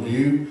people to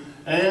view.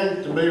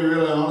 And to be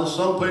really honest,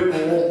 some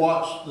people won't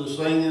watch the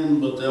singing,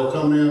 but they'll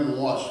come in and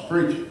watch the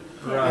preaching.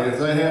 Right. And if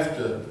they have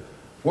to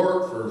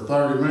work for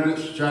 30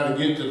 minutes to try to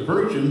get to the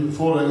preaching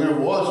before they ever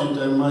watch it,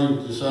 they may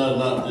decide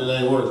not, it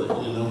ain't worth it,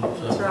 you know.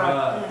 So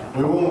Right.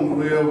 we want them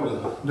to be able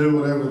to do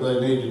whatever they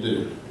need to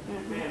do.